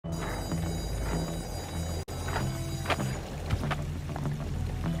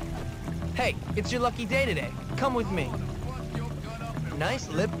Hey, it's your lucky day today. Come with me. Nice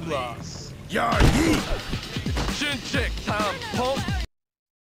lip gloss. Yeah, yeet! Chin check time, punk!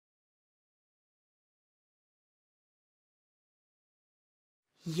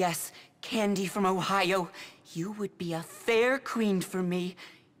 Yes, Candy from Ohio, you would be a fair queen for me.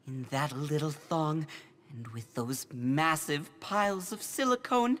 In that little thong, and with those massive piles of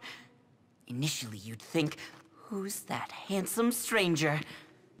silicone. Initially you'd think, who's that handsome stranger?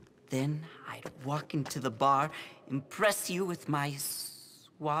 Then I'd walk into the bar, impress you with my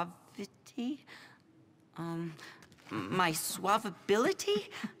suavity? My suavability?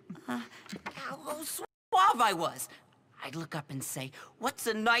 How suave I was. I'd look up and say, what's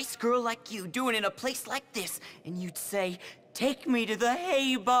a nice girl like you doing in a place like this? And you'd say, take me to the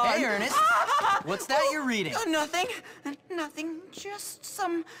hay barn. Hey, Ernest. What's that you're reading? Nothing. Nothing. Just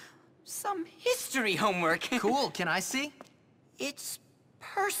some history homework. Cool. Can I see? It's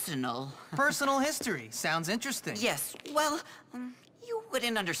personal. Personal history. Sounds interesting. Yes. Well, you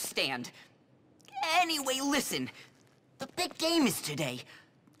wouldn't understand. Anyway, listen. The big game is today.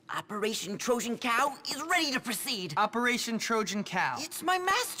 Operation Trojan Cow is ready to proceed. Operation Trojan Cow. It's my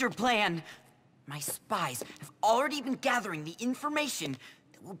master plan. My spies have already been gathering the information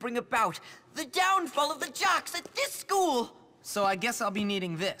that will bring about the downfall of the jocks at this school. So I guess I'll be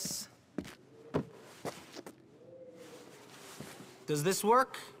needing this. Does this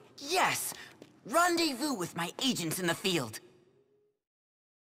work? Yes. Rendezvous with my agents in the field.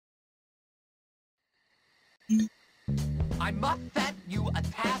 I must set you a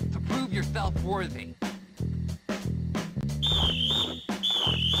task to prove yourself worthy.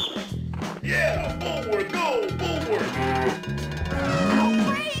 Yeah, forward, go, forward!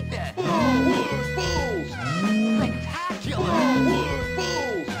 Outrageous! Forward, fools! Spectacular! Forward,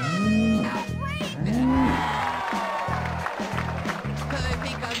 fools! Outrageous! So they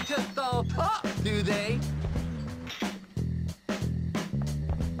think I'm just all talk, do they?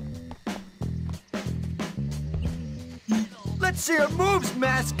 Let's see your moves,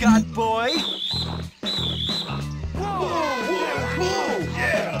 mascot boy! Forward, fools!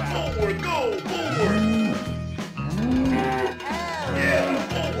 Yeah, forward, go, forward! Yeah,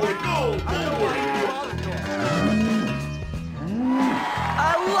 forward, go, forward!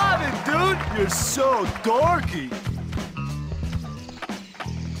 I love it, dude! You're so dorky!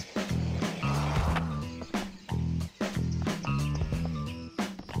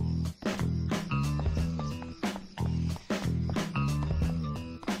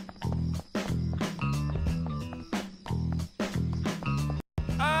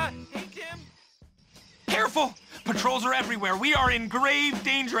 Hey, Tim. Careful! Patrols are everywhere. We are in grave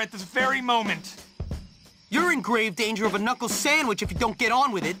danger at this very moment. You're in grave danger of a knuckle sandwich if you don't get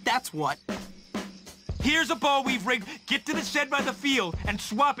on with it, that's what. Here's a ball we've rigged. Get to the shed by the field and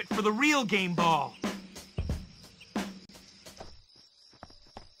swap it for the real game ball.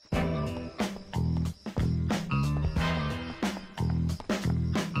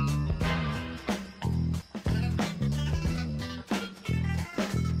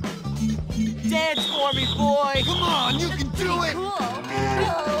 Dance for me, boy! Come on, you can do it! Forward,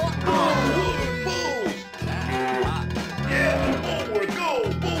 fools! Yeah, forward, go,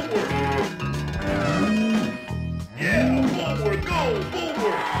 forward! Yeah, forward, go,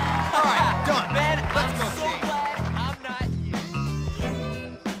 forward! All right, done. Man, Let's go I'm so see. glad I'm not you.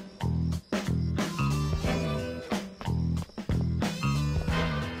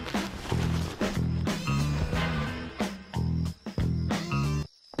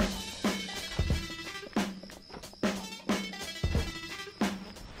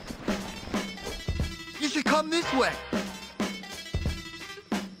 You should come this way.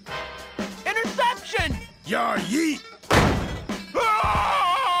 Interception! Yeah, yeet!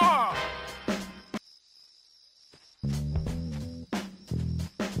 Ah!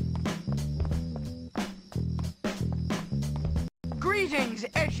 Greetings,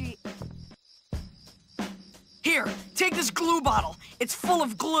 edgy. Here, take this glue bottle. It's full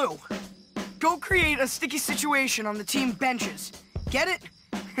of glue. Go create a sticky situation on the team benches. Get it?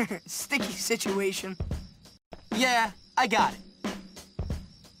 Sticky situation. Yeah, I got it.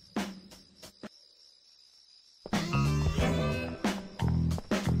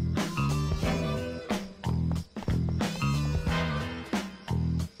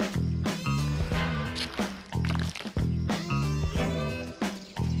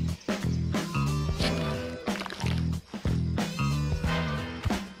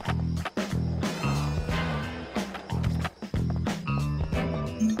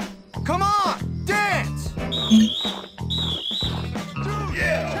 Come on, dance!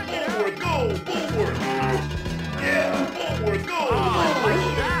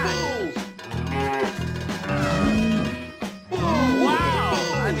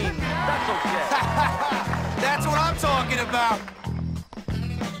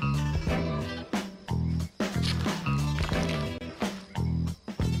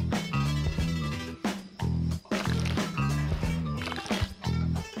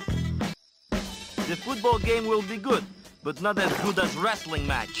 football game will be good, but not as good as wrestling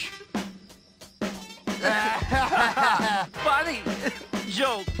match. Funny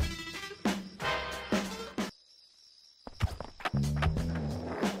joke.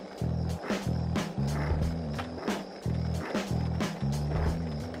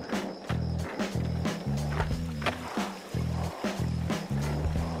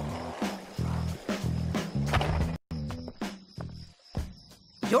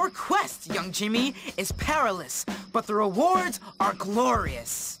 Your quest, young Jimmy, is perilous, but the rewards are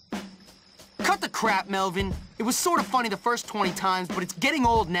glorious. Cut the crap, Melvin. It was sort of funny the first 20 times, but it's getting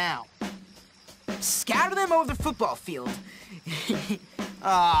old now. Scatter them over the football field.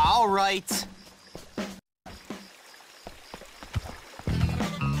 All right.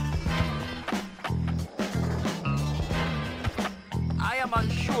 I am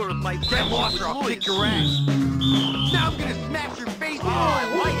unsure of my Get lost or I'll kick your ass. Now I'm gonna smash your face in. Oh, I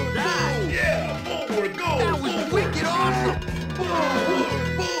like that. Yeah, forward, go. That was wicked awesome.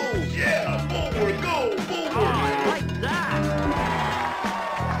 Forward, yeah, forward, go, Oh, forward. I like that.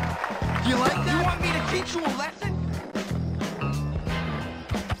 Do you like that? You want me to teach you a lesson?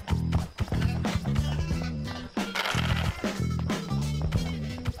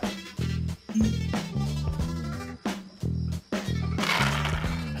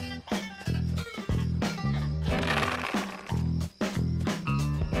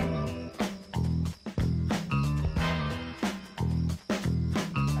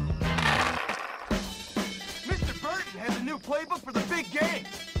 Mr. Burton has a new playbook for the big game.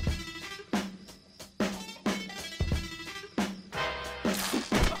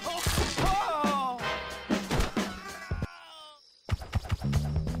 Oh!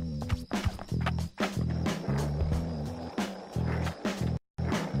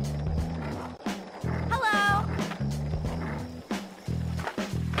 Hello.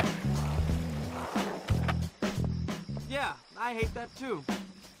 Yeah, I hate that too.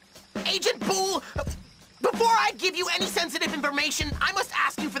 Agent Boole, before I give you any sensitive information, I must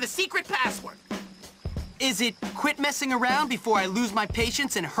ask you for the secret password. Is it quit messing around before I lose my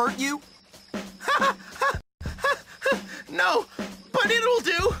patience and hurt you? No, but it'll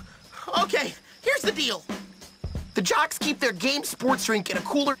do. Okay, here's the deal. The jocks keep their game sports drink in a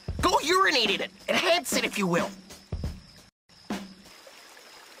cooler. Go urinate in it. Enhance it, if you will.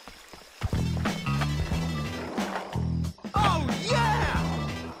 Oh, yeah!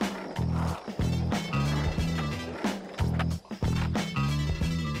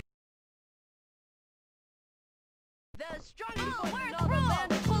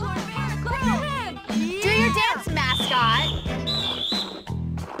 Do your dance, mascot.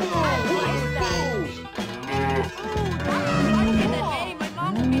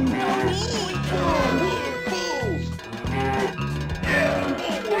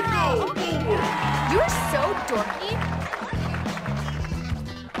 You're so dorky.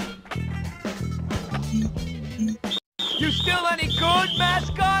 You still any good,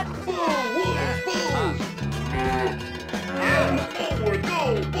 mascot? Forward,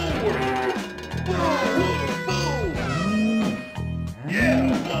 go, forward.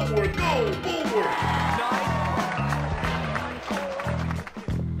 Yeah, forward, go, forward.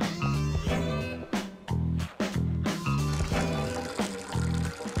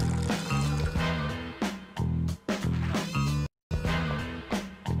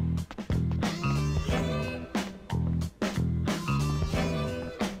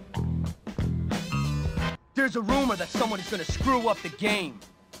 There's a rumor that someone is gonna screw up the game.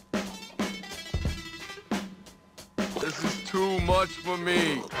 This is too much for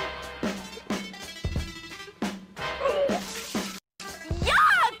me.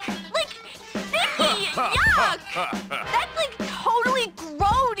 Yuck! Like, sticky! Yuck! That's like totally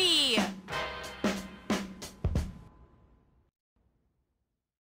grody!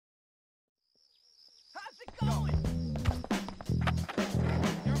 How's it going?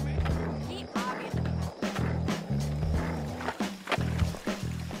 He obviously...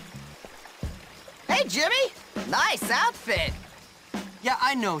 Hey, Jimmy! Nice outfit! Yeah,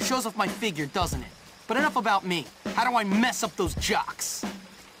 I know. Shows off my figure, doesn't it? But enough about me. How do I mess up those jocks?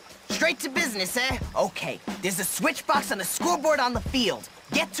 Straight to business, eh? Okay, there's a switch box on the scoreboard on the field.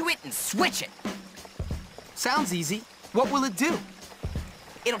 Get to it and switch it. Sounds easy. What will it do?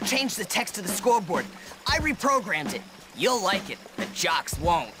 It'll change the text of the scoreboard. I reprogrammed it. You'll like it. The jocks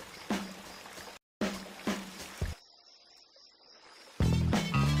won't.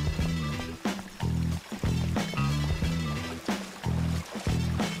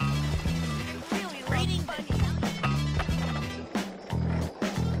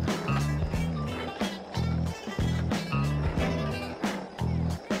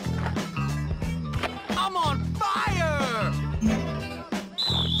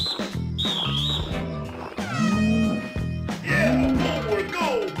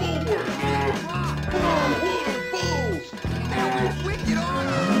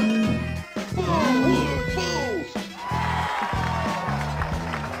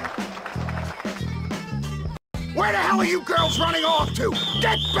 Where the hell are you girls running off to?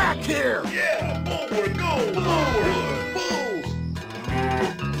 Get back here! Yeah, forward, go, forward, bulls!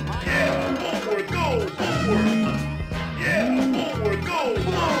 Yeah, forward, go, forward! Yeah, forward, go,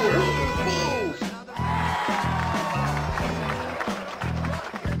 forward, bulls!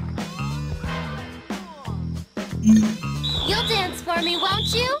 You'll dance for me,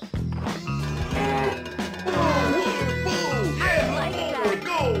 won't you? Forward, bulls! Yeah, forward,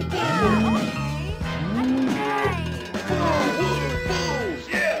 go, forward! Forward, bulls!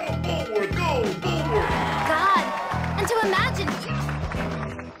 Yeah, forward, go, forward! God, and to imagine...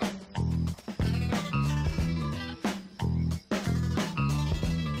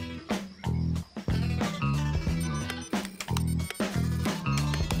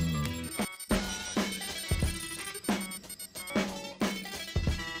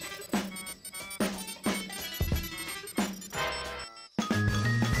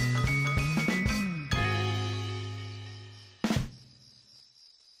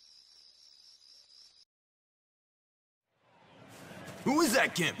 Who is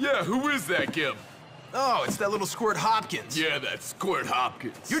that Gimp? Yeah, who is that, Gimp? Oh, it's that little squirt Hopkins. Yeah, that's Squirt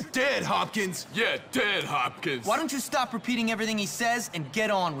Hopkins. You're dead, Hopkins. Yeah, dead Hopkins. Why don't you stop repeating everything he says and get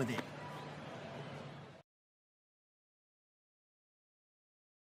on with it?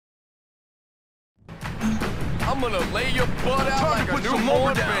 I'm gonna lay your butt out like a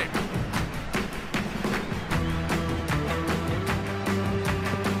newborn baby.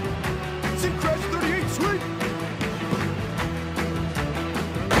 Sim Crash 38, sweet.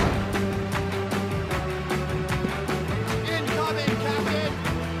 Incoming, Captain!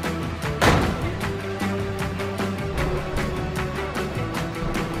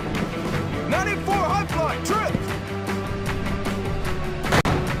 94 high fly, trip.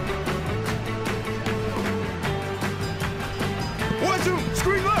 One, two,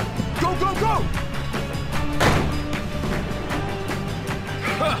 screen left. Go, go, go.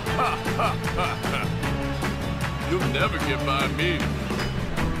 You'll never get by me.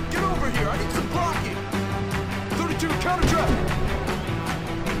 Get over here, I need some blocking. 32, counter trap.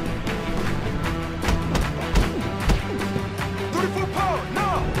 Power,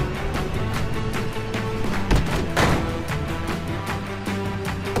 now!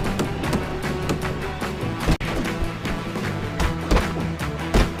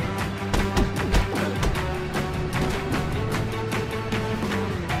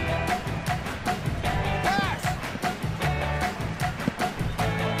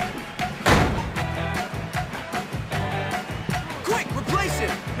 Quick, replace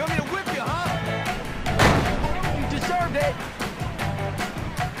it! You want me to whip you, huh? You deserve it!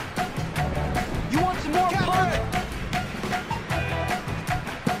 You want some more punk?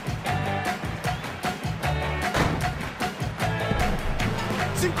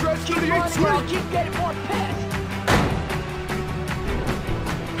 Sim Crash Keep 38, running or I'll sweet. keep getting more pissed!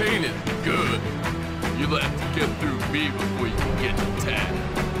 Paint it good. You'll have to get through me before you can get to Tad.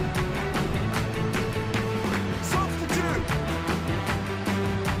 Substitute.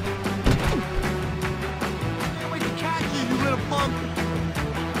 Can't wait to catch you, you little punk!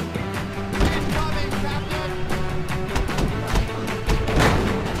 Incoming, Captain!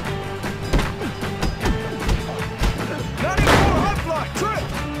 94 high fly, trip.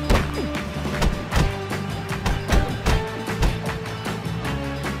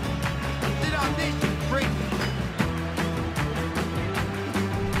 Sit on this, you freak!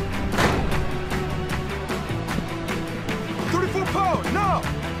 Power, now!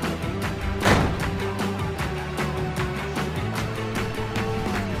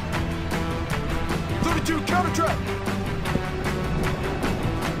 Counter trap!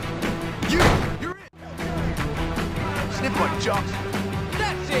 You're in! Snip my jocks!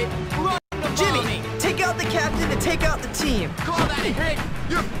 That's it! Run the Jimmy, mommy. take out the captain to take out the team. Call that a hit!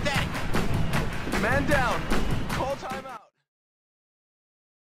 You're pathetic! Man down! Call timeout!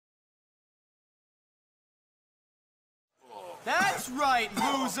 That's right,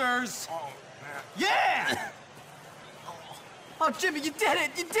 losers! Yeah! Oh, Jimmy, you did it!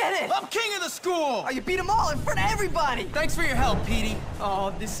 You did it! I'm king of the school! Oh, you beat them all in front of everybody! Thanks for your help, Petey.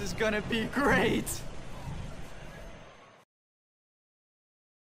 Oh, this is gonna be great!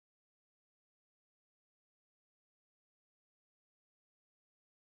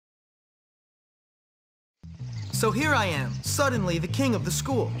 So here I am, suddenly the king of the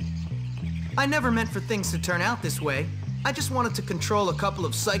school. I never meant for things to turn out this way. I just wanted to control a couple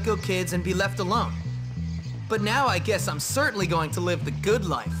of psycho kids and be left alone. But now I guess I'm certainly going to live the good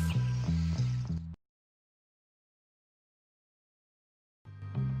life.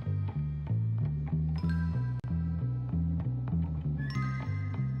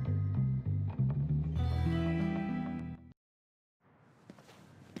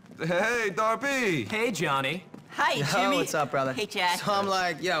 Hey, Darby. Hey, Johnny. Hi, Jimmy. What's up, brother? Hey, Chad. So I'm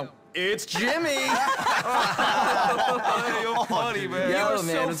like, yo, it's Jimmy. Hey, you're funny, man. Yo, You're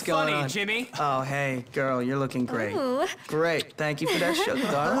man, so what's going funny, on? Jimmy. Oh, hey, girl, you're looking great. Ooh. Great. Thank you for that sugar,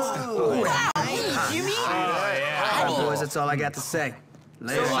 darling. Wow. Hey, Jimmy. All right, boys, that's all I got to say.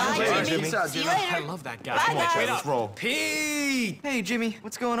 Later. Bye, Jimmy. Peace out, See you Jimmy. later. I love that guy. Bye, Come on, guys. wait up. Let's roll. Pete! Hey, Jimmy,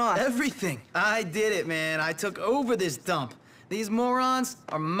 what's going on? Everything. I did it, man. I took over this dump. These morons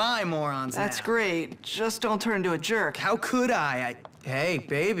are my morons That's now. great. Just don't turn into a jerk. How could I? Hey,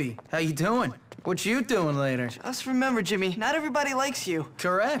 baby. How you doing? What you doing later? Just remember, Jimmy, not everybody likes you.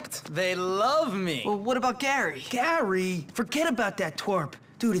 Correct. They love me. Well, what about Gary? Gary? Forget about that twerp.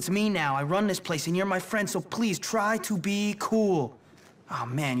 Dude, it's me now. I run this place, and you're my friend, so please try to be cool. Oh,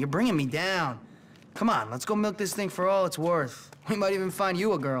 man, you're bringing me down. Come on, let's go milk this thing for all it's worth. We might even find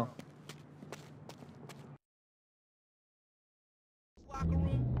you a girl.